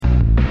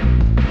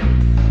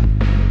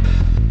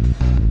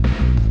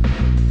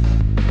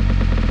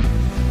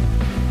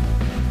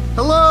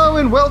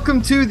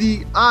Welcome to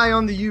the Eye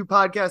on the U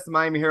podcast, the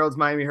Miami Herald's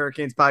Miami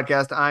Hurricanes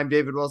podcast. I'm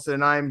David Wilson,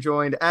 and I am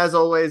joined, as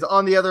always,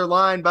 on the other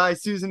line by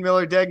Susan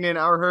Miller-Degnan,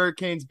 our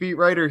Hurricanes beat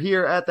writer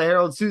here at the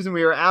Herald. Susan,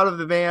 we are out of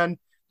the van.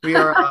 We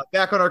are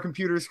back on our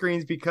computer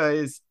screens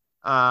because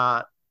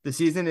the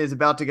season is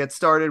about to get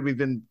started. We've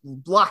been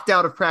locked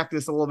out of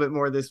practice a little bit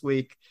more this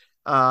week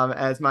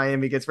as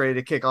Miami gets ready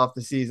to kick off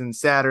the season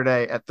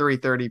Saturday at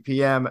 3:30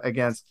 p.m.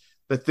 against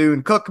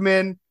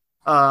Bethune-Cookman.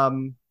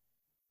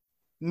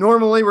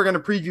 Normally, we're going to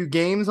preview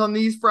games on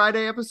these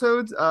Friday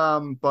episodes,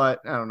 but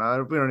I don't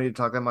know. We don't need to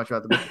talk that much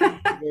about the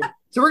game.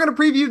 So we're going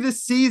to preview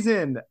this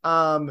season,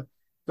 the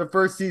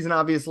first season,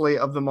 obviously,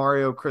 of the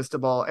Mario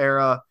Cristobal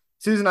era.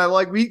 Susan,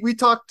 we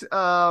talked.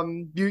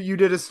 You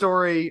did a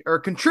story or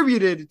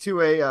contributed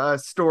to a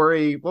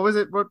story. What was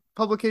it? What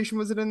publication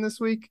was it in this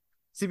week?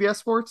 CBS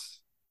Sports?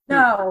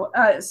 No,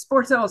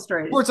 Sports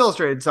Illustrated. Sports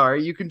Illustrated.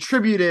 Sorry, you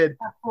contributed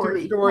to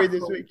a story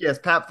this week. Yes,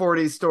 Pat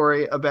Forty's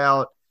story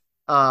about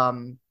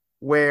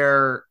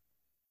where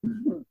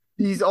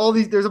there's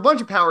a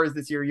bunch of powers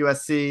this year,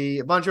 USC,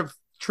 a bunch of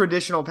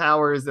traditional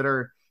powers that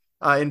are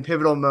in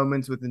pivotal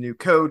moments with the new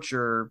coach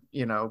or,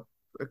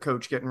 a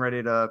coach getting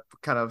ready to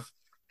kind of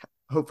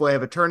hopefully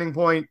have a turning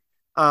point.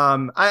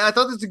 I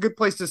thought this is a good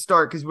place to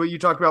start because what you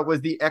talked about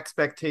was the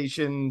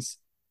expectations,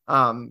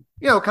 kind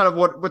of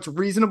what's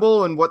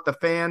reasonable and what the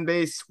fan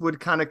base would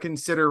kind of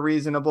consider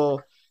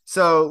reasonable.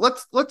 So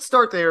let's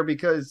start there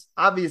because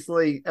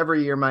obviously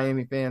every year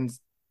Miami fans,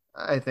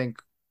 I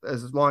think,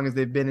 as long as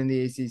they've been in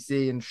the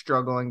ACC and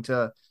struggling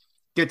to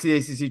get to the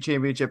ACC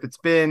championship, it's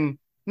been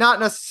not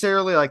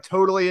necessarily like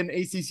totally an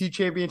ACC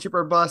championship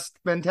or bust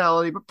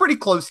mentality, but pretty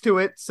close to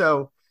it.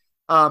 So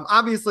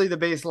obviously the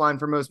baseline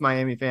for most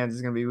Miami fans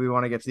is going to be, we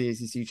want to get to the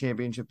ACC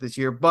championship this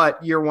year,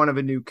 but year one of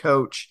a new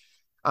coach,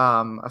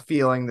 a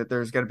feeling that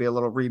there's going to be a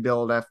little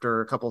rebuild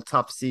after a couple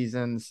tough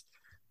seasons.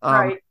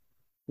 Right.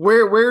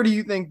 Where do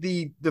you think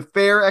the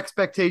fair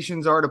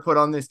expectations are to put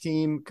on this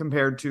team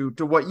compared to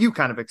what you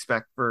kind of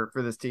expect for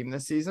this team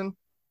this season?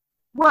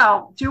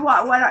 Well, do you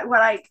want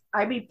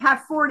I mean,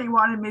 Pat Forty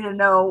wanted me to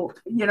know,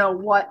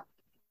 what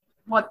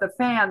the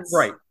fans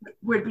right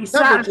would be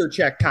temperature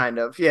check, kind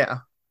of, yeah,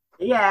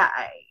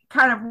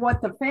 kind of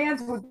what the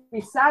fans would be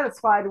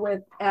satisfied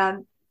with,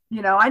 and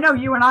I know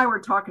you and I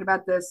were talking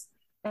about this,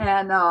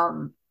 and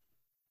and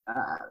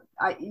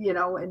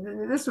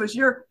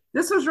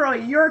this was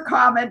really your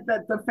comment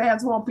that the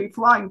fans won't be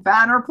flying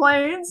banner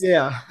planes.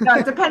 Yeah.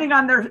 Depending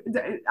on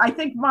I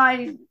think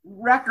my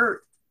record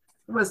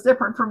was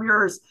different from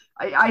yours.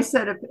 I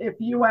said if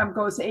UM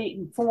goes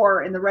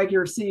 8-4 in the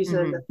regular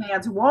season, the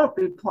fans won't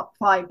be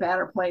flying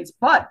banner planes,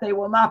 but they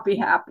will not be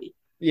happy.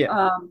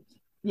 Yeah.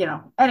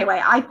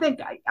 Anyway, I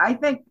think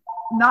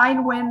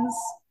 9 wins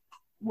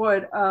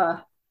would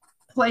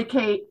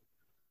placate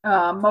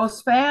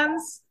most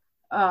fans.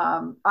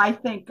 I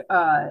think,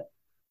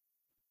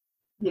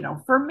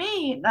 for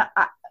me,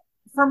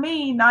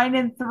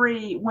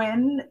 9-3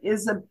 win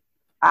is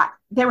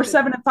they were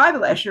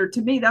 7-5 last year.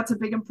 To me, that's a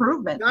big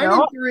improvement.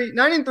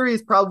 9-3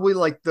 is probably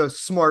like the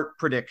smart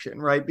prediction,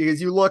 right? Because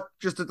you look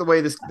just at the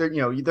way they're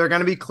going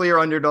to be clear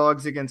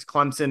underdogs against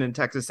Clemson and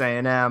Texas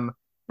A&M,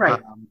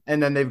 right?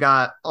 And then they've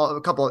got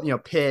a couple,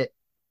 Pitt,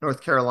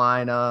 North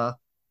Carolina,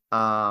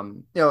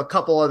 a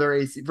couple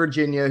other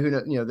Virginia,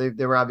 who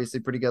they were obviously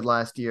pretty good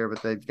last year,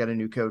 but they've got a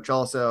new coach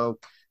also.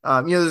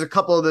 There's a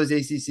couple of those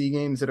ACC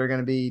games that are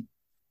going to be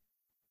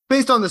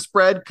based on the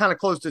spread, kind of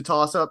close to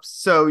toss-ups.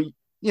 So,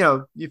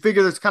 you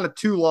figure there's kind of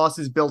 2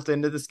 losses built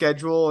into the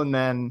schedule, and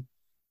then,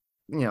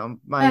 Miami.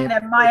 And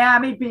then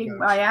Miami being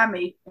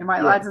Miami. Am I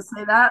allowed to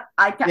say that?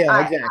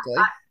 Exactly.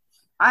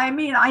 I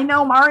mean, I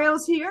know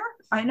Mario's here.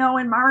 I know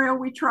in Mario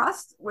we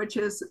trust, which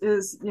is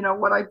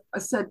what I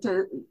said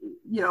to,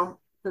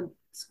 the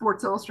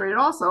Sports Illustrated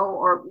also,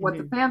 or what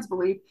the fans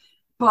believe.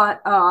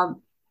 But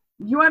UM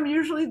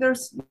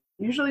there's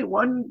usually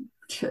one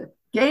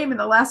game in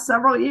the last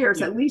several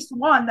years, at least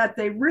one that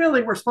they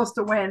really were supposed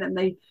to win, and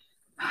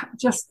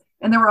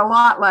and there were a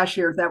lot last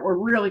year that were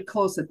really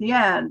close at the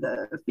end.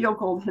 The field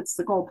goal hits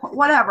the goal,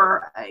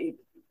 whatever.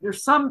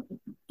 There's some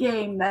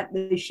game that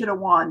they really should have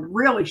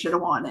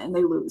won, and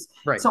they lose.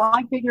 Right. So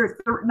I figure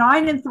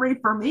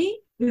 9-3 for me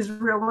is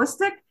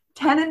realistic.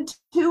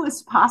 10-2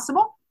 is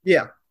possible.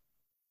 Yeah.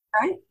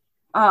 Right.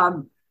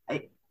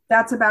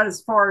 That's about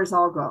as far as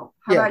I'll go.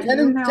 How about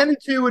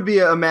 10-2 would be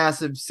a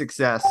massive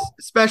success,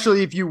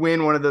 especially if you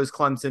win one of those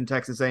Clemson,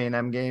 Texas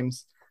A&M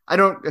games. I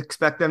don't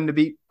expect them to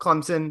beat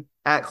Clemson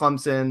at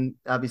Clemson.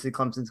 Obviously,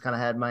 Clemson's kind of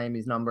had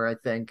Miami's number, I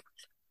think.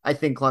 I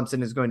think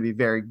Clemson is going to be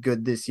very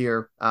good this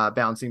year,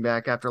 bouncing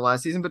back after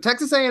last season. But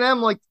Texas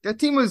A&M, that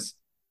team was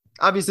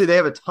obviously they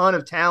have a ton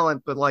of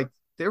talent, but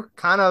they were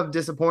kind of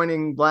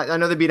disappointing. I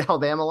know they beat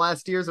Alabama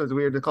last year, so it's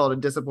weird to call it a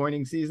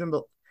disappointing season.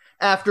 But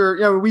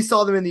after we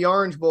saw them in the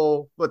Orange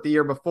Bowl, the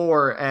year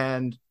before,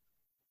 and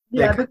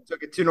they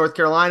took it to North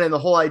Carolina, and the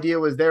whole idea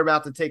was they're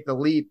about to take the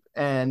leap,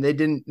 and they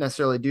didn't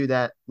necessarily do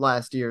that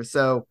last year.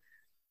 So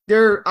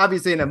they're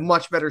obviously in a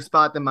much better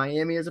spot than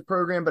Miami as a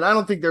program, but I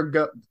don't think they're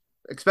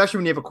especially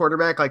when you have a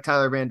quarterback like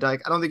Tyler Van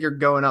Dyke. I don't think you're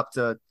going up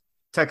to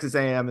Texas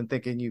A&M and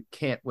thinking you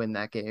can't win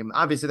that game.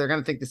 Obviously, they're going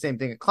to think the same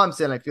thing at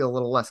Clemson. I feel a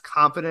little less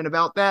confident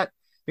about that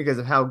because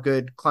of how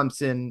good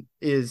Clemson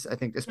is. I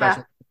think,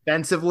 especially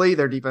defensively,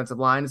 their defensive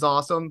line is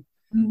awesome.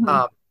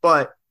 Mm-hmm.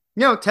 But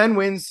 10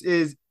 wins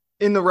is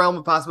in the realm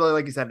of possibility.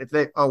 Like you said, if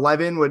they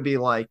 11 would be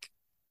like,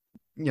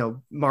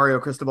 Mario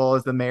Cristobal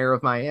is the mayor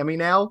of Miami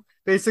now,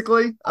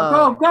 basically.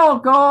 Go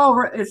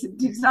over.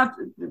 He's not.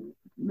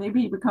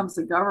 Maybe he becomes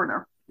the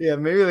governor. Yeah,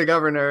 maybe the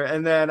governor,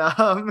 and then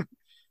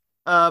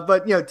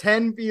but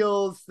 10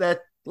 feels that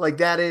like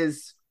that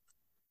is.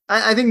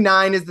 I think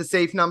 9 is the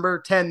safe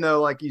number. 10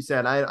 though, like you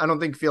said, I don't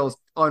think feels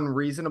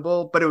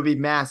unreasonable, but it would be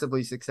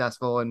massively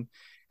successful, and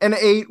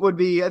 8 would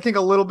be, I think,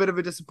 a little bit of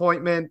a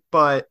disappointment,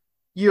 but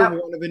year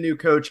one of a new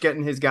coach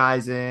getting his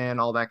guys in,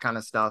 all that kind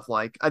of stuff.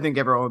 Like I think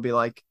everyone would be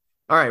like,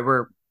 all right,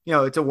 we're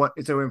it's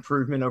an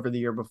improvement over the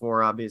year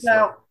before, obviously.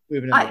 No,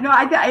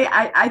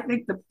 I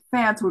think the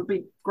fans would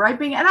be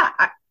griping, and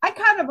I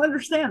kind of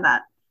understand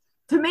that.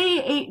 To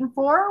me,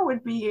 8-4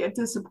 would be a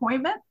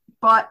disappointment,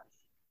 but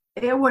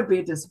it would be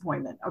a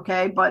disappointment.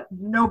 Okay, but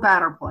no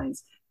batter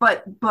planes.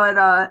 But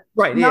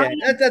right, yeah,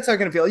 that's not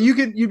gonna feel.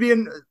 You'd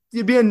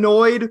be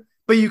annoyed,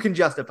 but you can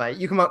justify it.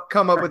 You can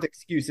come up with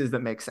excuses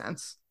that make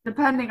sense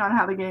depending on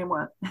how the game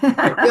went. Right.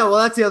 Yeah, well,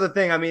 that's the other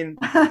thing. I mean,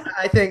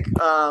 I think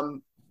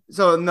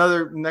so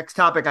another next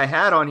topic I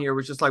had on here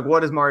was just like,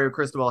 what does Mario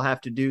Cristobal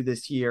have to do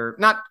this year?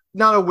 Not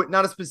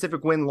a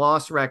specific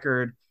win-loss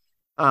record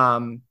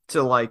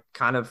to like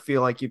kind of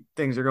feel like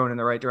things are going in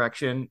the right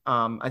direction.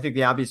 I think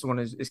the obvious one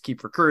is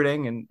keep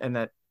recruiting, and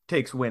that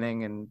takes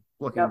winning and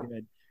looking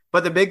good.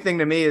 But the big thing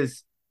to me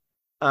is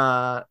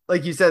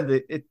like you said,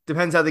 that it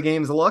depends how the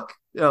games look.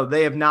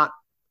 They have not,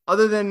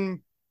 other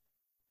than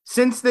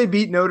since they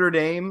beat Notre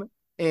Dame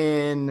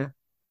in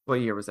what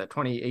year was that?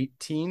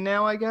 2018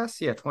 now, I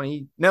guess. Yeah,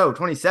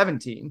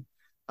 2017.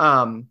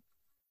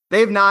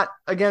 They've not,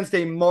 against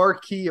a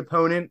marquee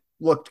opponent,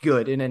 looked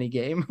good in any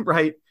game,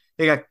 right?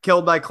 They got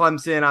killed by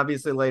Clemson,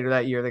 obviously, later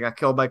that year. They got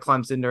killed by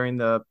Clemson during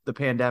the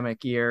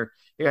pandemic year.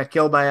 They got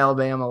killed by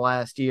Alabama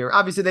last year.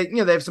 Obviously, they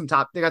got some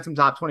top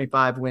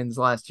 25 wins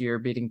last year,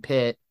 beating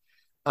Pitt.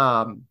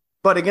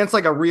 But against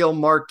like a real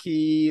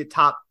marquee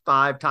top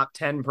 5, top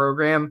 10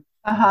 program,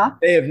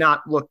 they have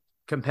not looked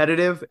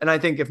competitive. And I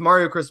think if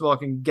Mario Cristobal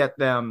can get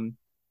them,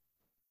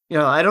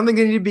 I don't think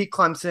they need to beat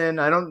Clemson.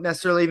 I don't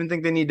necessarily even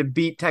think they need to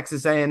beat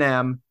Texas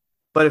A&M.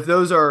 But if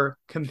those are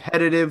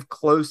competitive,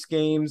 close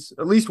games,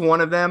 at least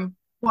one of them,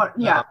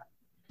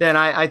 then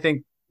I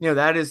think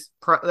that is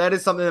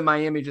something that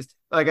Miami just,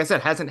 like I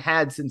said, hasn't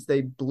had since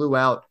they blew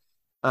out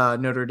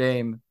Notre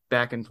Dame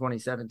back in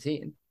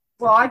 2017.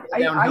 Well, I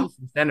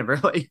since then,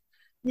 really.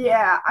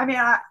 Yeah, I mean,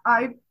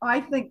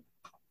 I think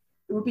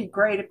it would be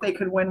great if they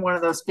could win one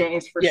of those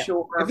games for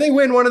sure. If they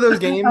win one of those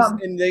games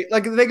and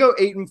if they go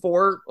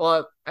 8-4,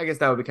 well, I guess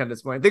that would be kind of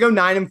disappointing. If they go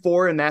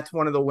 9-4 and that's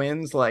one of the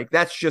wins, like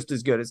that's just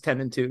as good as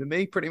 10-2 to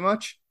me, pretty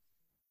much,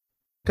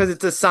 because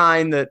it's a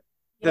sign that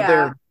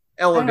they're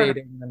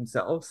elevating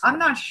themselves. I'm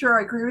not sure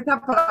I agree with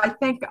that, but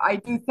I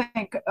do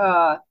think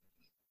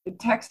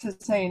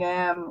Texas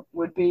A&M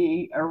would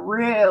be a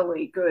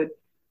really good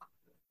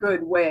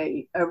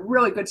way, a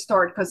really good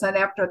start, because then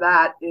after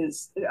that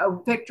is a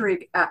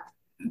victory at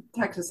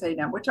Texas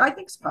A&M, which I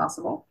think is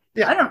possible.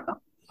 Yeah, I don't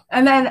know.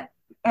 And then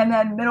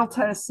Middle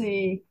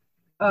Tennessee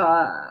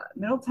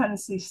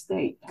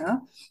State, huh?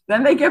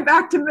 Then they get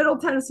back to Middle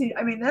Tennessee.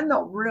 I mean, then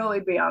they'll really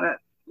be on a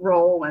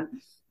roll.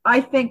 And I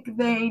think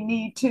he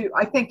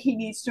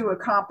needs to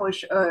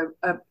accomplish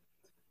it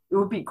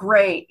would be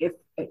great if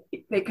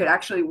they could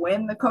actually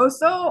win the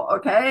Coastal.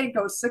 Okay,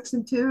 go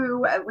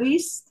 6-2 at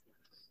least.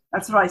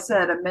 That's what I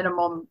said, a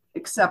minimum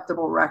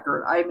acceptable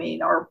record. I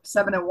mean, or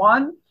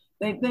 7-1.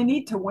 They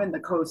need to win the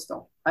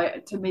Coastal.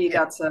 To me,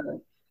 that's a.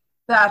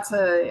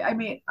 I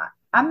mean,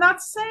 I'm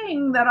not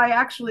saying that I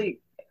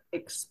actually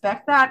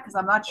expect that, because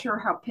I'm not sure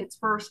how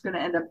Pittsburgh's going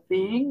to end up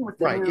being with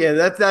the right. Yeah,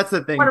 that's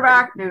the thing.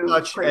 Quarterback,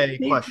 such a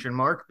question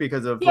mark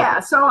because of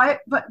So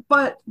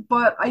but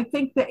I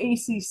think the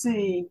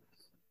ACC,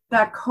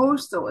 that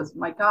Coastal is,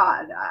 my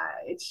God,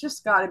 it's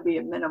just got to be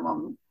a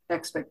minimum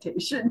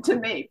expectation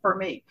for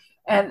me,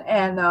 and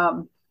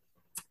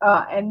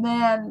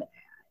then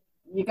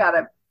you got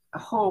to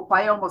hope.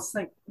 I almost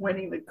think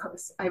winning the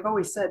coast. I've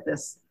always said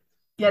this: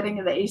 getting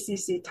in the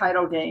ACC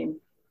title game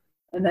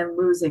and then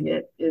losing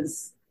it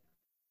is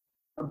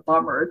a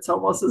bummer. It's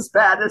almost as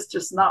bad as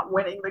just not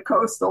winning the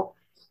Coastal.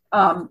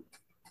 But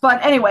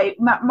anyway,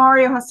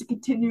 Mario has to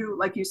continue,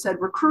 like you said,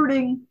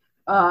 recruiting.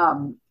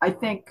 I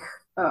think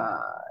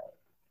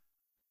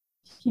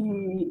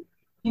he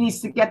needs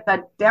to get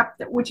that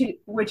depth,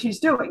 which he's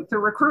doing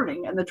through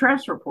recruiting and the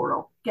transfer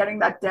portal, getting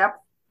that depth,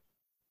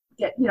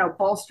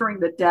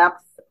 bolstering the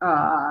depth.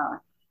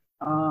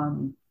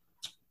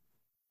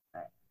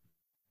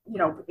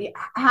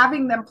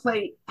 Having them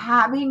play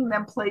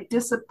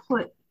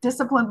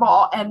discipline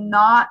ball and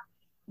not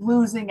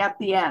losing at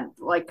the end,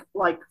 like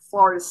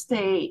Florida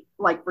State,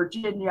 like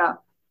Virginia.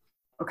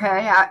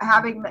 Okay,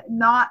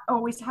 not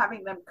always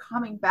having them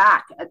coming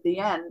back at the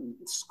end,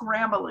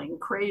 scrambling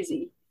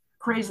crazily,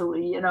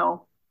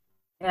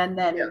 and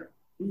Yeah. then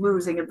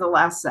losing at the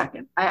last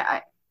second.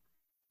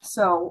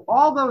 So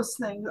all those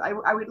things,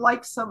 I would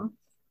like some,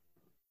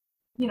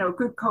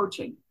 good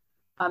coaching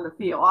on the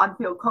field, on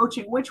field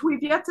coaching, which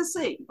we've yet to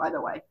see, by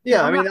the way.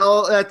 Yeah, I We're not. mean,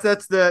 all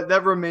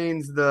that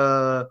remains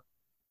the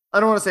I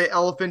don't want to say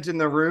elephant in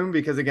the room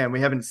because again, we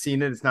haven't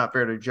seen it. It's not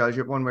fair to judge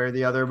it one way or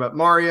the other. But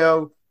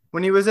Mario,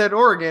 when he was at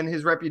Oregon,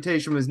 his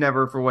reputation was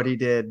never for what he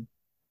did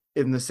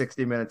in the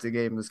 60 minutes a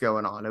game was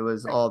going on. It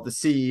was all the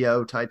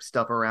CEO type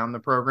stuff around the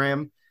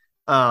program.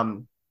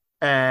 And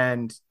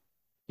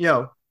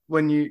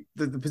when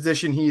the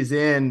position he's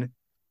in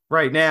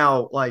right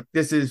now, like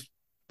this is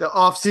the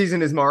off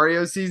season is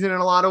Mario's season in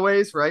a lot of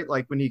ways, right?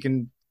 Like when he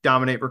can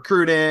dominate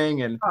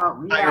recruiting and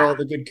hire Yeah. all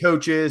the good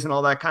coaches and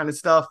all that kind of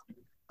stuff.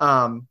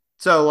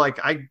 So like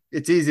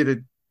it's easy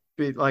to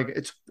be like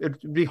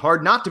it'd be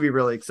hard not to be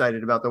really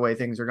excited about the way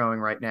things are going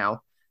right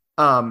now.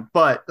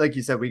 But like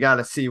you said, we got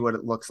to see what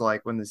it looks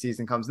like when the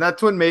season comes. And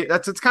that's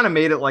what's kind of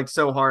made it like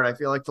so hard. I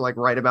feel like to like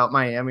write about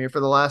Miami for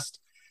the last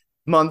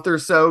month or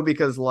so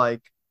because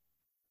like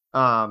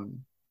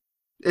um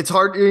it's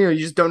hard, you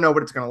just don't know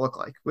what it's going to look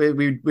like. We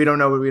don't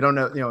know what we don't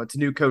know. It's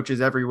new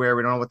coaches everywhere.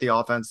 We don't know what the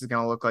offense is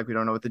going to look like. We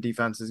don't know what the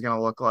defense is going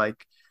to look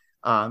like.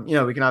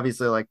 We can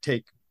obviously like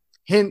take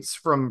hints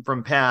from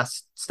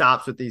past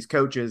stops with these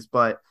coaches,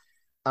 but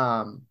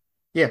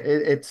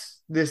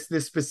it's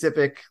this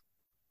specific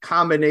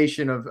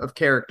combination of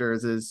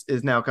characters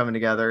is now coming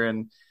together,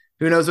 and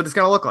who knows what it's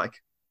going to look like.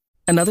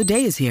 Another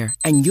day is here,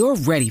 and you're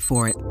ready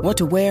for it. What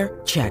to wear?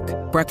 Check.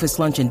 Breakfast,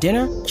 lunch, and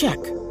dinner? Check.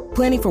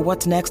 Planning for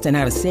what's next and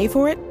how to save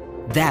for it?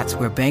 That's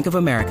where Bank of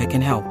America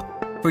can help.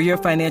 For your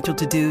financial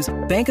to-dos,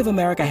 Bank of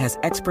America has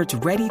experts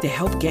ready to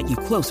help get you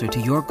closer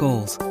to your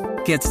goals.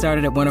 Get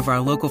started at one of our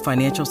local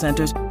financial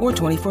centers or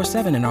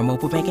 24/7 in our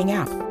mobile banking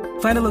app.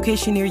 Find a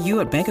location near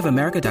you at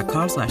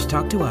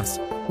bankofamerica.com/talktous.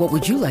 What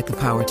would you like the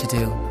power to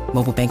do?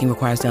 Mobile banking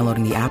requires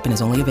downloading the app and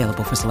is only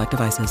available for select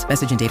devices.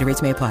 Message and data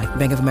rates may apply.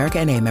 Bank of America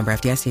N.A., member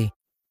FDIC.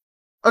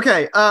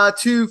 Okay,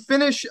 to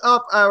finish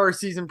up our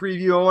season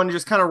preview, I want to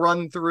just kind of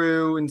run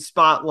through and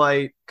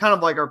spotlight kind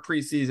of like our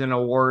preseason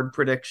award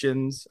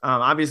predictions.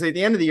 Obviously, at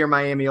the end of the year,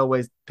 Miami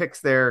always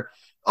picks their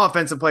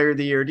offensive player of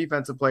the year,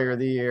 defensive player of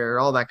the year,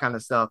 all that kind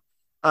of stuff.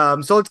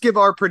 So let's give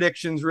our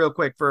predictions real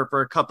quick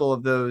for a couple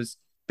of those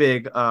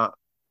big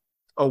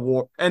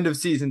award end of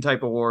season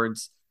type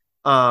awards.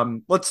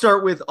 Let's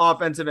start with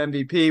offensive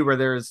MVP, where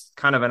there's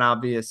kind of an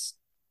obvious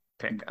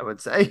pick, I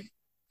would say.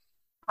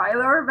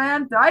 Tyler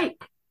Van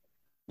Dyke.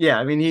 Yeah,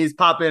 I mean he's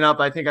popping up.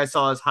 I think I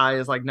saw as high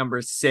as like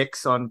number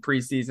 6 on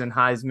preseason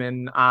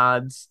Heisman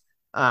odds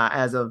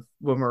as of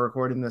when we're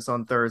recording this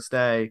on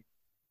Thursday.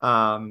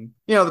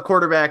 The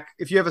quarterback.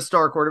 If you have a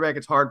star quarterback,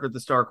 it's hard for the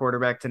star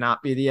quarterback to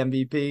not be the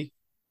MVP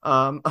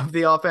of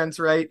the offense,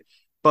 right?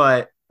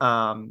 But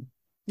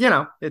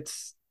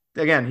it's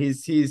again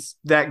he's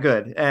that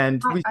good,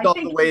 and we saw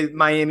the way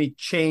Miami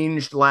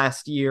changed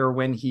last year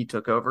when he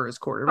took over as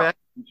quarterback.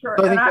 Sure.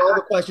 So I think all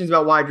the questions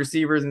about wide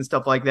receivers and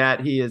stuff like that,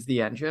 he is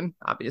the engine,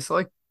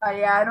 obviously.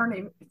 Yeah, I don't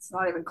even. It's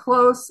not even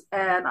close.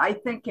 And I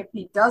think if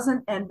he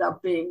doesn't end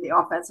up being the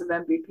offensive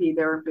MVP,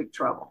 they're in big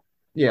trouble.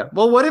 Yeah.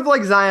 Well, what if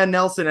like Zion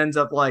Nelson ends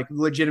up like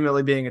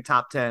legitimately being a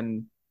top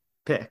 10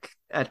 pick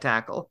at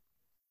tackle?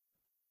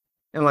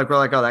 And like we're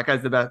like, oh, that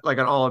guy's the best, like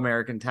an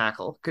all-American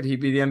tackle. Could he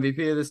be the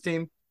MVP of this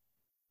team?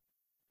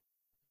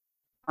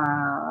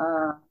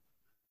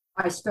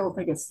 I still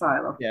think it's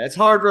Tyler. Yeah, it's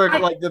hard for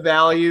like the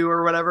value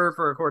or whatever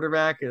for a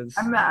quarterback is.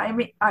 I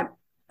mean, I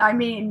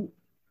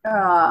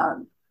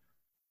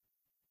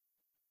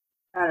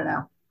don't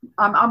know.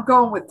 I'm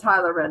going with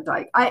Tyler Van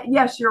Dyke.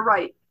 Yes, you're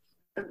right.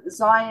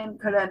 Zion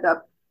could end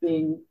up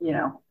being,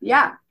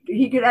 yeah,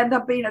 he could end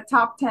up being a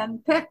top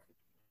 10 pick,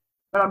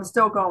 but I'm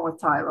still going with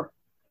Tyler.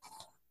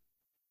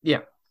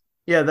 Yeah.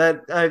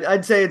 That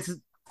I'd say it's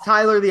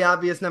Tyler, the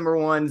obvious number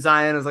one.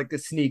 Zion is like the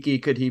sneaky.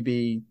 Could he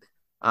be?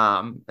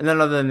 And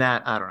then other than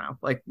that, I don't know.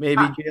 Like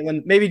maybe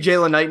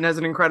Jalen Knighton has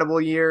an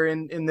incredible year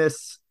in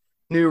this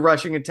new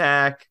rushing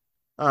attack.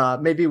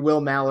 Maybe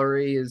Will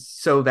Mallory is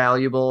so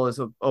valuable as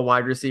a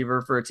wide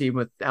receiver for a team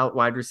without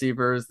wide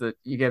receivers that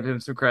you give him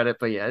some credit.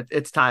 But yeah,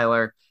 it's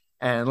Tyler.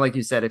 And like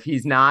you said, if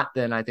he's not,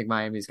 then I think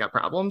Miami's got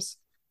problems.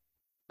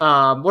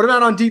 What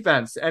about on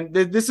defense? And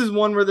this is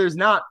one where there's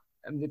not.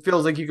 It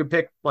feels like you could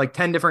pick like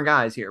 10 different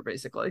guys here,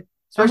 basically,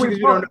 especially because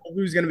you don't know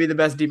who's going to be the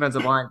best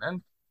defensive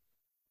lineman.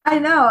 I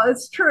know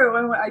it's true,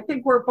 and I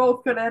think we're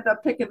both going to end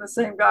up picking the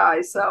same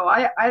guy. So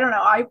I don't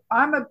know.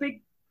 I'm a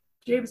big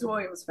James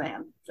Williams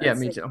fan. Yeah,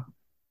 me too.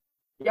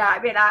 Yeah,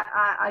 I mean,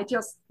 I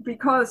just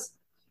because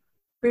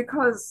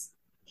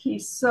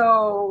he's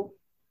so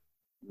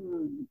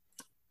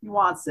he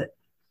wants it.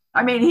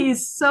 I mean,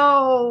 he's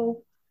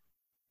so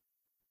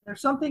there's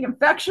something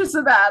infectious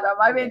about him.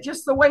 I mean,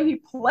 just the way he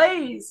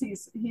plays,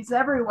 he's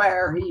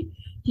everywhere.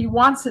 He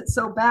wants it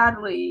so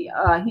badly.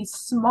 He's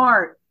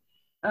smart.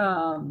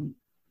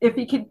 If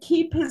he can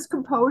keep his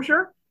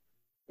composure,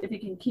 I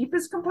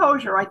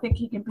think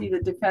he can be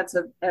the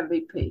defensive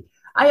MVP.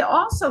 I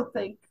also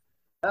think,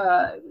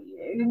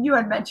 and you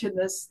had mentioned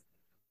this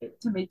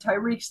to me,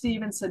 Tyreek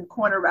Stevenson,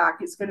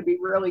 cornerback, is going to be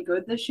really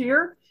good this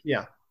year.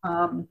 Yeah.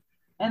 And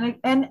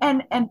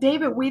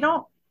David, we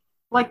don't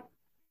like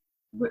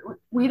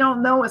we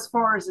don't know as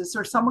far as is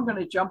there someone going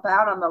to jump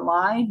out on the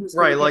line who's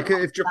right. Like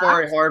get if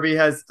Jafari Harvey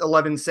has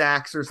 11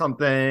 sacks or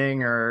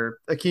something, or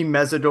Akeem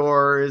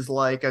Mesidor is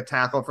like a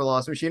tackle for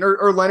loss machine,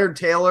 or Leonard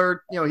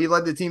Taylor, he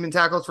led the team in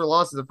tackles for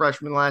loss as a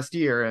freshman last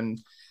year. And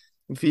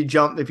if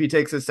he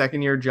takes a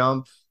second year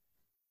jump,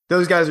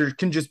 those guys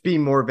can just be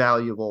more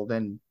valuable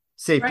than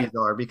safeties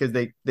are because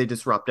they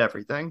disrupt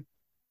everything.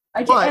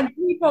 And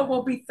people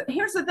will be,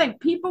 here's the thing,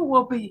 people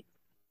will be,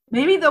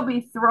 maybe they'll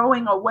be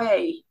throwing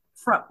away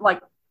from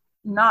like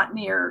not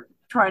near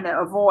trying to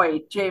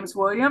avoid James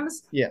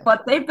Williams. Yeah.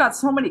 But they've got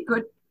so many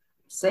good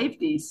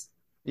safeties.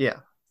 Yeah.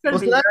 Well,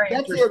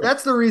 so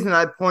that's the reason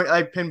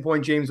I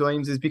pinpoint James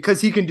Williams is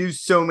because he can do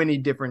so many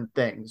different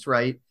things,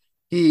 right?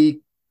 He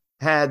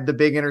had the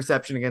big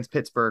interception against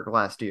Pittsburgh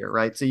last year,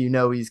 right? So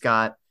he's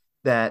got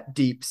that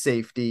deep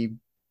safety,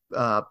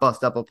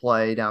 bust up a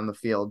play down the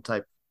field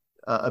type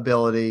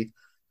ability.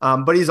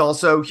 But he's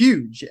also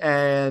huge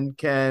and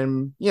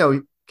can,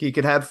 he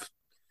could have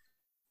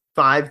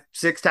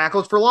 5-6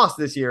 tackles for loss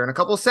this year and a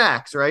couple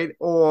sacks, right?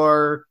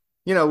 Or,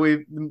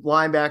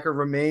 linebacker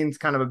remains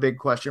kind of a big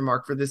question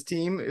mark for this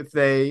team. If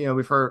they,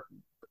 we've heard,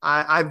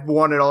 I've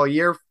wanted all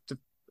year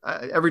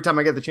every time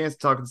I get the chance to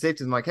talk to the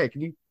safeties, I'm like, hey,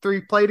 can you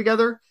 3 play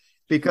together?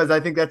 Because I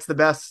think that's the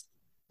best.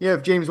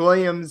 If James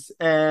Williams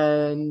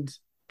and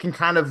can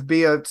kind of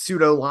be a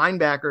pseudo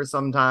linebacker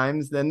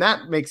sometimes, then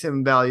that makes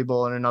him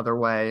valuable in another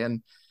way.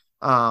 And,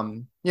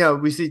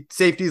 we see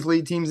safeties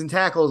lead teams in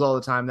tackles all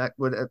the time.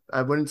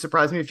 I wouldn't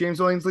surprise me if James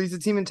Williams leads the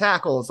team in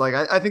tackles. Like,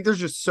 I think there's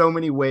just so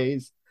many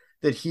ways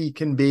that he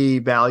can be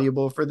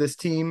valuable for this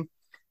team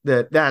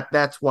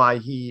that's why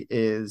he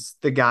is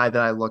the guy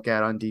that I look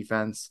at on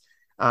defense.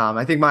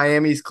 I think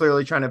Miami's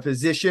clearly trying to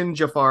position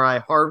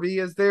Jafari Harvey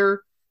as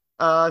their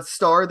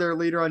star, their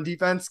leader on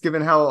defense,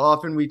 given how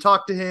often we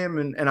talk to him.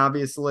 And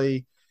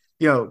obviously,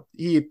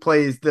 he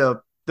plays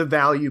the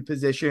value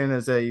position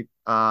as a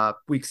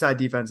weak side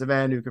defensive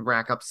end who can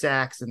rack up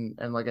sacks and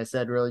like I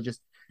said, really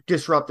just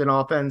disrupt an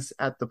offense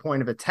at the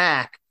point of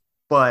attack.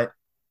 But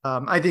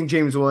I think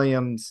James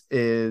Williams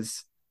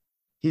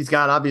he's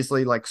got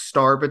obviously like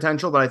star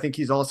potential, but I think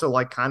he's also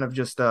like kind of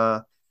just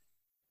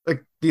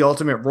like the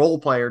ultimate role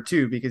player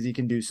too, because he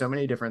can do so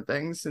many different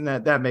things, and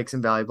that makes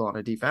him valuable on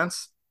a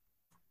defense.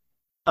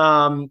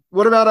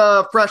 What about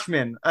a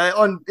freshman?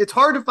 It's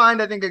hard to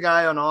find, I think, a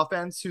guy on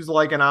offense who's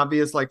like an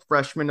obvious like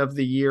freshman of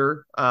the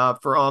year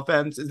for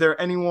offense. Is there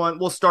anyone?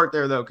 We'll start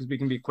there though, because we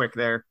can be quick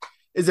there.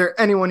 Is there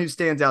anyone who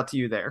stands out to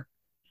you there?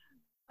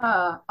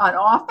 On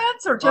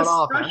offense or just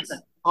on offense?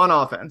 Freshman? On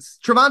offense.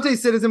 Trevante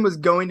Citizen was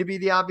going to be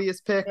the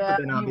obvious pick, yeah,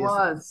 but then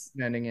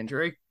obviously ending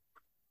injury.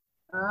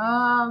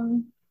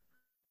 Wow.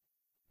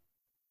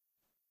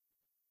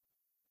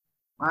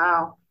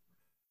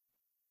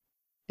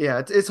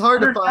 Yeah, it's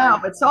hard to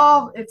find. It's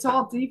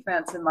all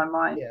defense in my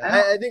mind.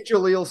 Yeah, I think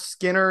Jaleel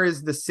Skinner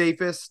is the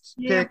safest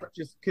pick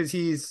just because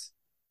he's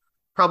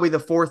probably the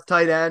 4th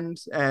tight end,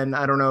 and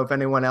I don't know if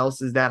anyone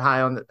else is that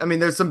high on I mean,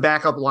 there's some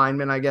backup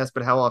linemen, I guess,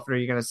 but how often are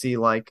you going to see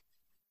like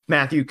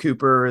Matthew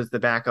Cooper as the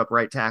backup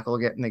right tackle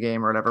get in the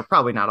game or whatever?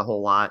 Probably not a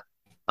whole lot.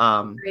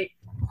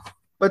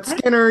 But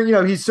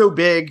Skinner, he's so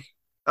big.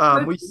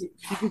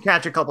 He can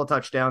catch a couple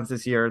touchdowns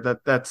this year.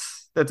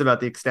 That's about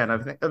the extent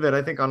of it,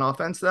 I think, on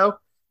offense, though.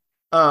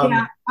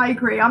 Yeah, I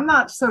agree. I'm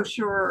not so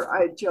sure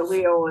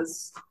Jaleel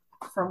is,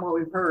 from what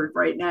we've heard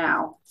right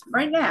now,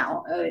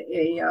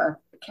 a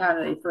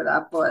candidate for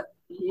that, but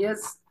he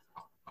is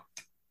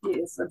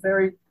a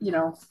very,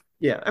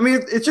 Yeah, I mean,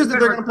 it's just that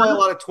they're going to play a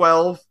lot of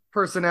 12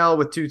 personnel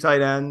with 2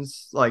 tight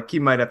ends. Like, he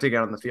might have to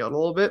get on the field a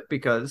little bit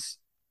because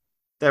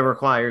that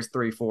requires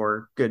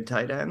 3-4 good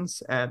tight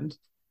ends. And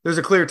there's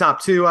a clear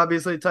top 2,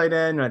 obviously, tight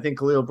end. And I think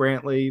Khalil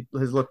Brantley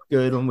has looked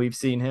good when we've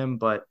seen him,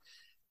 but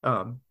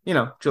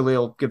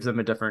Jaleel gives them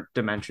a different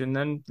dimension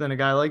than a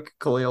guy like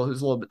Khalil,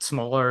 who's a little bit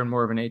smaller and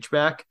more of an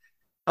H-back.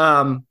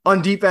 On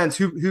defense,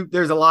 who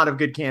there's a lot of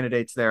good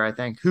candidates there, I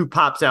think. Who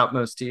pops out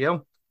most to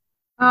you?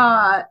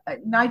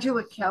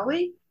 Nigel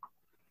Kelly,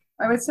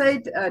 I would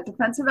say,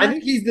 defensive end. I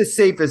think he's the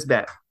safest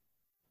bet.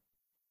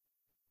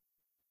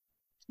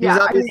 He's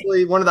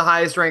obviously one of the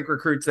highest ranked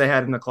recruits they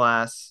had in the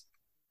class.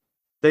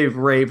 They've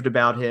raved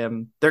about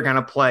him. They're going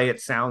to play, it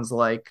sounds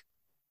like,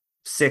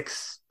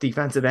 6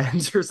 defensive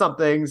ends or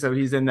something. So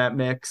he's in that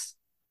mix.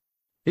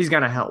 He's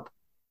going to help.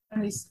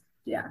 And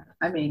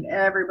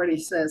everybody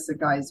says the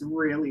guy's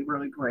really,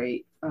 really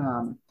great.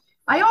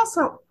 I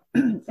also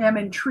am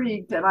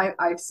intrigued, and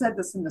I've said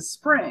this in the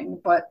spring,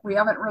 but we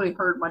haven't really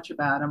heard much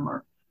about him,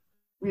 or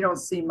we don't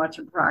see much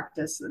in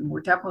practice, and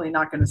we're definitely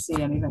not going to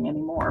see anything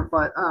anymore.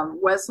 But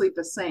Wesley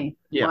Bassane,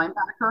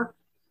 linebacker,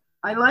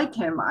 I like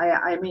him.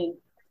 I mean,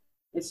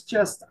 it's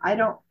just I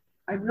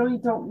really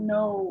don't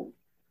know.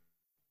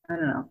 I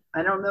don't know.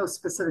 I don't know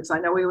specifics. I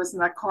know he was in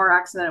that car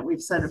accident.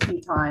 We've said a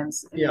few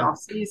times in the off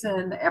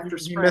season after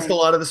spring. He missed a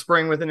lot of the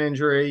spring with an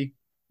injury.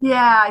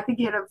 Yeah, I think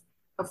he had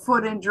a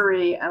foot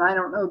injury, and I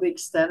don't know the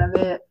extent of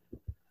it.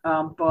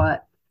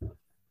 But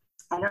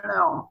I don't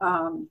know.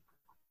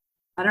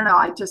 I don't know.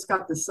 I just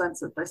got the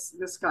sense that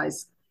this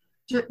guy's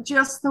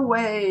just the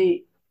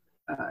way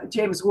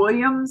James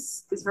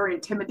Williams is very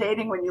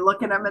intimidating when you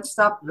look at him and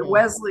stuff.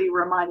 Wesley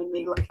reminded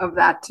me of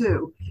that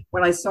too.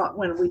 When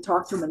we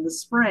talked to him in the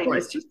spring, right.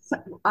 It's just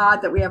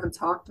odd that we haven't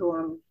talked to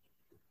him.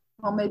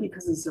 Well, maybe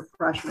because he's a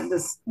freshman.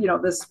 This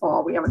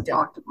fall we haven't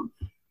talked to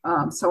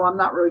him, so I'm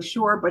not really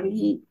sure. But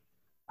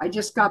I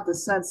just got the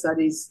sense that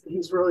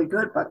he's really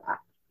good. But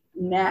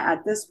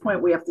at this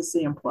point, we have to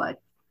see him play.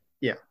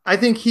 Yeah, I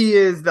think he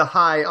is the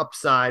high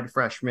upside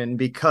freshman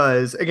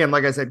because, again,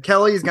 like I said,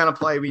 Kelly's going to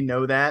play. We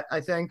know that,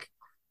 I think.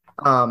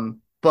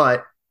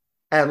 But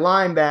at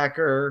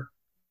linebacker,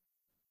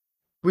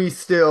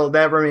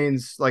 that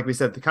remains, like we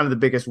said, kind of the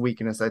biggest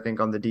weakness, I think,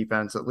 on the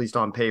defense, at least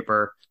on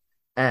paper.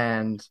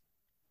 And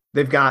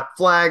they've got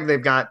Flagg,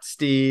 they've got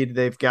Steed,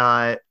 they've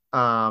got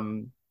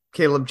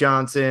Caleb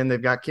Johnson, they've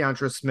got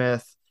Keontra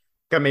Smith,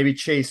 got maybe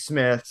Chase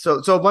Smith.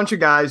 So a bunch of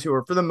guys who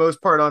are, for the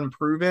most part,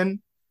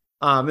 unproven.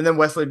 And then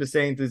Wesley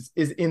Bissainthe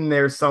is in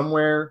there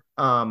somewhere.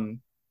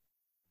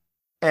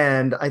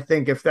 And I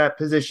think if that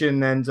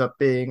position ends up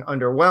being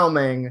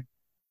underwhelming,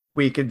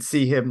 we could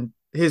see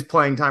his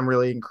playing time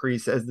really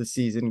increase as the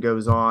season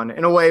goes on.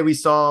 In a way we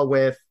saw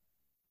with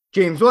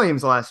James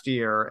Williams last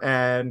year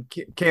and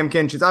Cam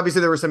Kinchins.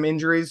 Obviously, there were some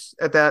injuries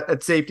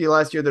at safety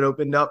last year that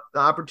opened up the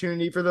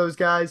opportunity for those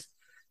guys.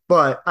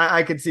 But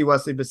I could see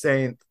Wesley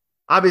Bissainthe.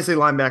 Obviously,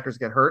 linebackers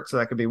get hurt, so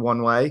that could be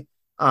one way.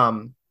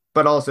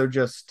 But also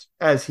just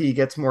as he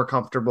gets more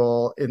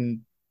comfortable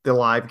in the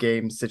live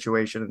game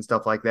situation and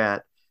stuff like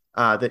that,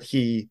 that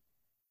he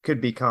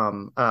could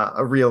become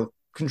a real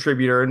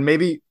contributor. And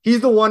maybe he's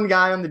the one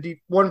guy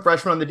one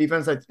freshman on the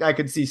defense I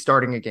could see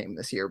starting a game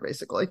this year,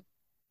 basically.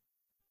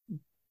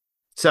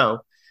 So,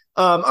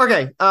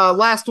 okay.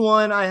 Last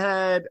one I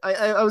had,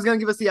 I was going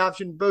to give us the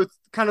option, both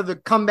kind of the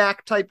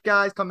comeback type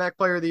guys, comeback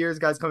player of the years,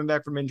 guys coming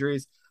back from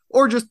injuries,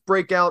 or just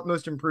breakout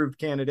most improved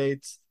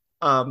candidates.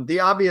 The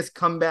obvious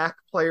comeback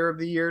player of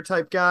the year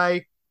type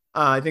guy,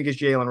 I think, is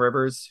Jalen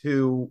Rivers,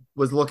 who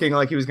was looking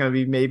like he was going to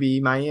be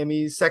maybe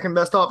Miami's second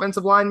best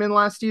offensive lineman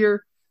last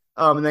year,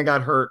 and then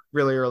got hurt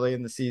really early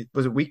in the season.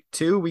 Was it week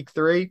 2, week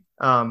 3?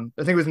 I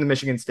think it was in the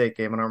Michigan State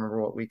game. I don't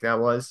remember what week that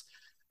was.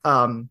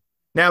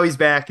 Now he's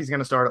back. He's going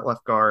to start at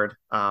left guard,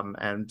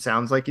 and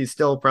sounds like he's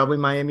still probably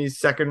Miami's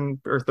second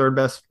or third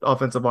best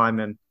offensive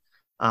lineman.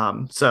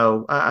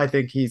 So I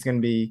think he's going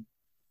to be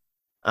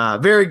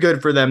very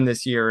good for them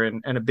this year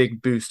and a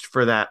big boost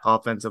for that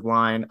offensive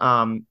line.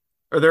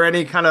 Are there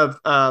any kind of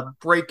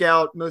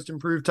breakout, most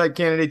improved type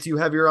candidates you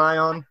have your eye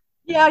on?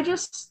 Yeah, I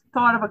just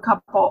thought of a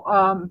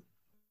couple.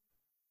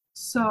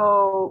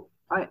 So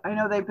I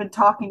know they've been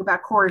talking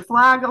about Corey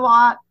Flagg a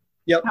lot.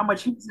 Yep. How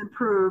much he's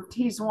improved.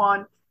 He's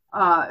one.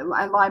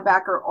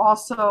 Linebacker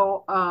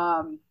also.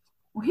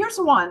 Here's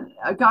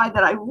a guy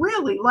that I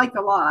really like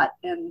a lot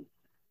and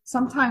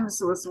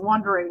sometimes was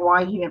wondering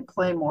why he didn't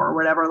play more or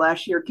whatever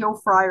last year. Gil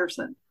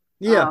Frierson.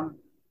 Yeah.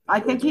 I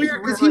think he's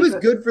weird because he was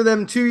good for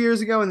them 2 years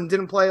ago and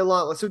didn't play a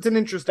lot. So it's an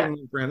interesting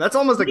move for him. That's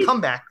almost a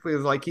comeback.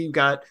 Like he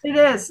got it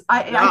is.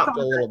 I thought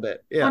a little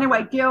bit. Yeah.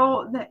 Anyway,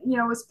 Gil,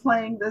 was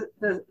playing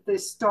the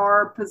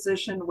star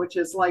position, which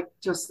is like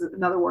just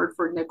another word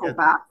for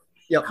nickelback,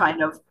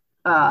 kind of,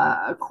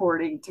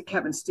 according to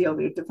Kevin Steele,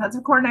 the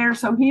defensive coordinator.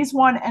 So he's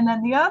one, and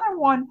then the other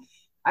one,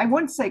 I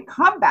wouldn't say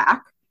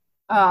comeback.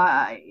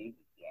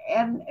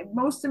 And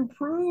most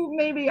improved,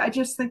 maybe. I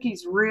just think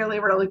he's really,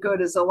 really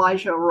good as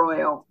Elijah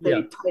Arroyo,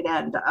 the tight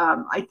end.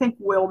 I think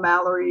Will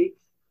Mallory,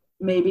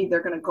 maybe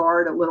they're going to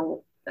guard a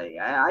little.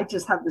 I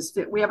just have this.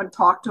 We haven't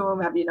talked to him.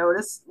 Have you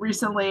noticed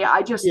recently?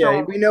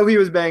 We know he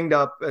was banged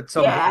up at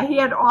some point. Yeah, he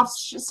had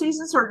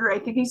off-season surgery. I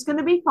think he's going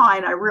to be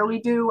fine. I really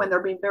do, and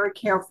they're being very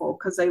careful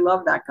because they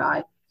love that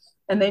guy,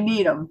 and they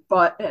need him.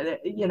 But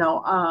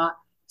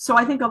so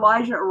I think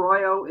Elijah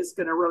Arroyo is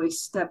going to really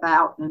step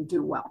out and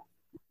do well.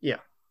 Yeah.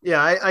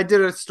 Yeah, I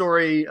did a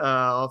story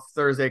off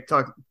Thursday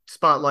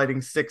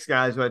spotlighting 6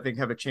 guys who I think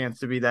have a chance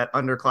to be that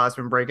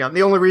underclassman breakout. And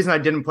the only reason I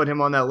didn't put him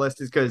on that list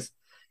is because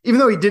even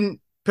though he didn't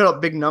put up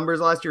big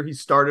numbers last year, he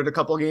started a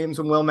couple games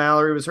when Will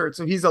Mallory was hurt.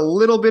 So he's a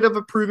little bit of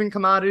a proven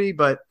commodity.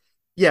 But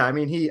yeah, I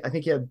mean, I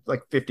think he had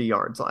like 50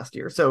 yards last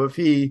year. So if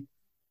he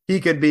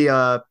could be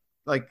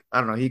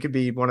he could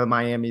be one of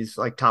Miami's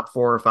like top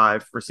 4 or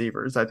 5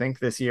 receivers, I think,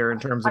 this year in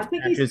terms of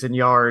catches and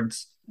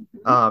yards,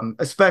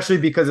 especially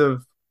because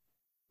of,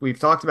 we've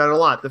talked about it a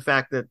lot, the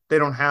fact that they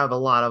don't have a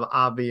lot of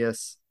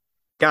obvious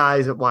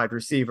guys at wide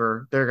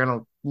receiver. They're going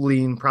to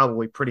lean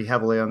probably pretty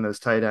heavily on those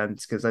tight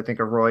ends because I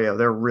think Arroyo,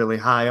 they're really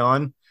high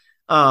on.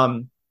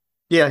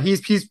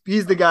 He's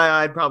the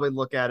guy I'd probably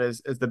look at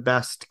as the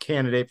best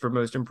candidate for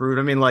most improved.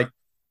 I mean, like,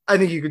 I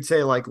think you could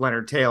say like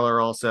Leonard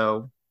Taylor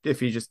also, if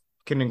he just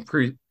can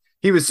improve.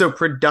 He was so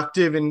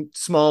productive in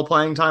small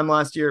playing time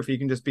last year. If he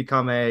can just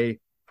become a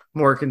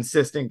more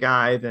consistent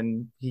guy,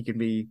 then he can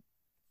be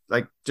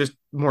like just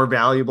more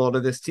valuable to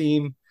this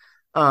team.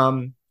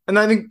 And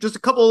I think just a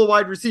couple of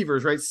wide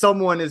receivers, right?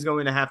 Someone is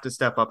going to have to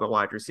step up at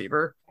wide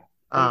receiver.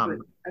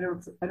 I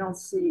don't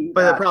see.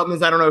 But the problem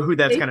is I don't know who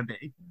that's going to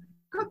be.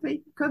 Could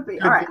be.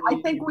 All right.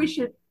 I think we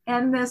should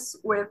end this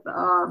with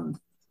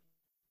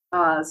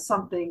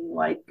something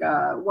like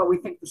what we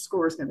think the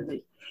score is going to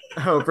be.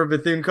 Oh, for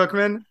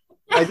Bethune-Cookman?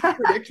 I did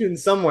prediction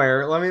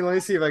somewhere. Let me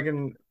see if I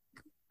can.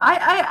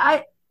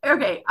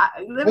 Okay.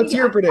 What's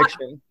your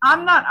prediction?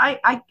 I'm not.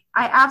 I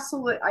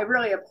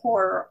really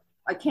abhor.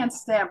 I can't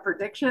stand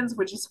predictions,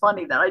 which is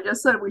funny that I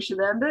just said we should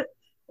end it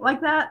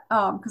like that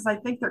because I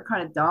think they're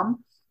kind of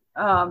dumb.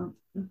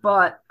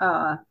 But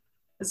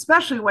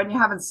especially when you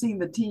haven't seen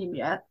the team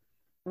yet,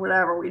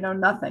 whatever, we know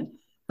nothing.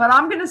 But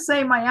I'm going to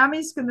say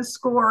Miami's going to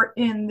score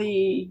in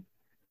the,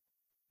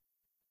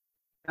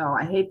 oh,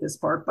 I hate this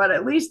part, but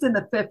at least in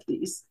the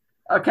 50s.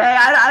 Okay,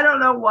 I don't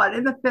know what,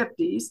 in the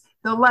 50s.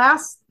 The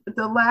last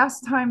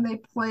time they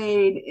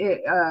played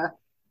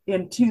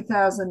in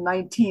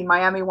 2019,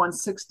 Miami won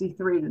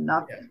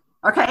 63-0.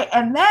 Yeah. Okay,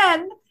 and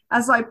then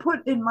as I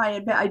put in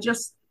I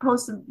just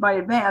posted my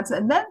advance,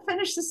 and then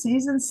finish the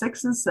season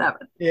 6-7.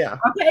 Yeah.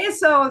 Okay,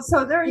 so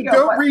there you go.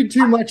 Don't read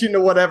too much into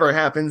whatever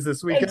happens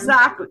this weekend.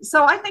 Exactly.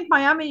 So I think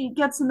Miami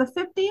gets in the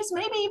 50s,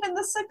 maybe even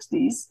the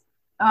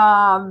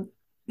 60s,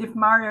 if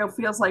Mario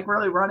feels like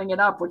really running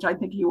it up, which I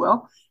think he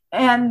will.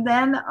 And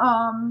then,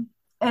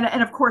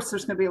 and of course,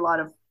 there's going to be a lot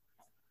of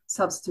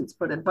substitutes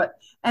put in,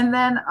 and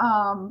then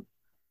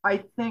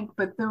I think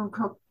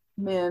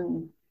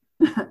Bethune-Cookman,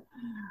 they're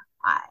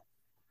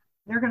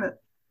going to.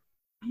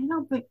 I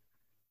don't think.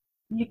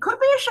 It could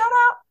be a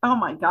shutout. Oh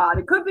my God,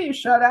 it could be a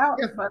shutout.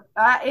 Yeah. But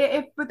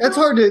that's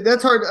hard.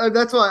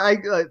 That's why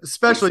I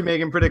especially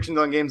making predictions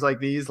on games like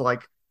these.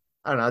 Like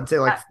I don't know, I'd say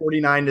like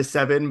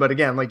 49-7. But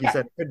again, like you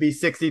said, it could be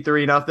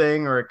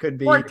 63-0, or it could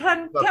be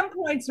 10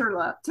 points or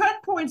less. 10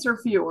 points or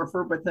fewer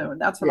for Bethune.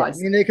 That's what I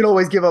say. I mean, they could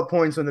always give up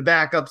points when the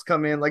backups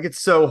come in. Like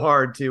it's so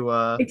hard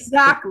to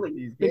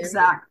exactly.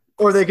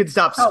 Or they could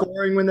stop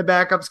scoring when the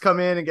backups come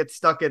in and get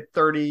stuck at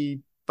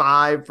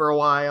 35 for a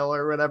while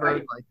or whatever.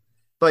 Right.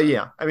 But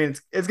yeah, I mean,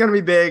 it's going to be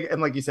big. And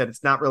like you said,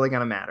 it's not really going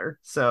to matter.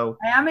 So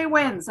Miami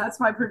wins. That's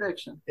my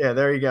prediction. Yeah,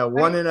 there you go.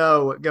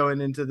 1-0 going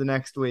into the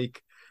next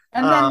week.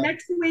 And then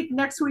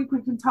next week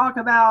we can talk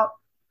about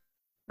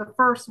the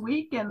first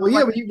week. And we're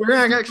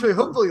going to actually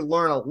hopefully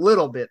learn a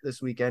little bit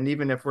this weekend,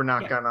 even if we're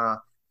not going to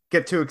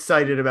get too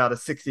excited about a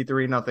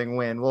 63-0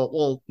 win.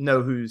 We'll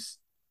know who's,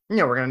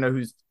 we're going to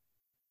know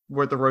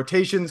what the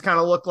rotations kind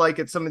of look like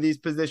at some of these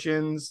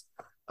positions.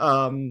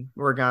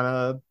 We're going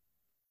to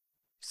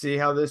see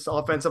how this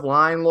offensive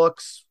line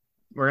looks.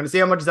 We're going to see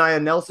how much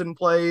Zion Nelson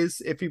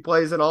plays, if he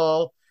plays at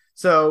all.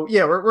 So,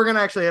 yeah, we're going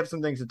to actually have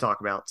some things to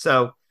talk about.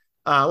 So,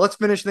 let's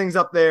finish things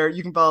up there.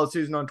 You can follow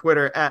Susan on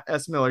Twitter at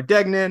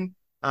 @smillerdegnan.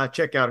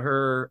 Check out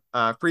her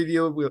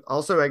preview.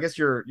 Also, I guess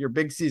your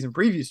big season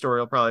preview story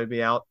will probably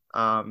be out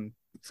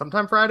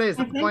sometime Friday. Is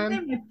that the plan? I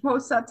think they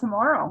post that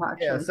tomorrow,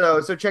 actually. Yeah,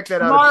 so check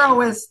that out.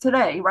 Tomorrow is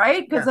today,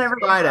 right? Because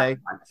Friday.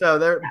 So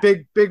they're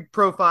big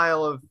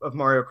profile of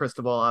Mario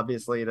Cristobal,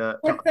 obviously.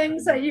 With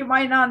things that you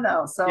might not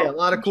know. So yeah, a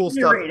lot of cool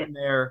stuff in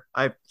there.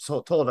 I've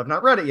told I've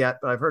not read it yet,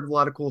 but I've heard a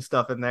lot of cool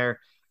stuff in there.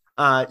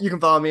 You can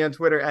follow me on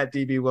Twitter at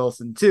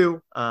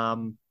DBWilson2.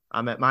 I'm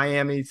at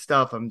Miami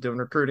stuff. I'm doing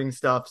recruiting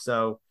stuff.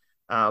 So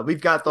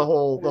we've got the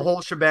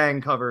whole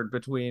shebang covered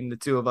between the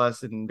two of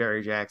us and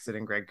Barry Jackson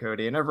and Greg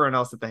Cody and everyone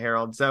else at the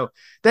Herald. So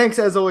thanks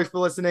as always for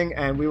listening,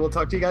 and we will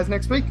talk to you guys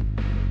next week.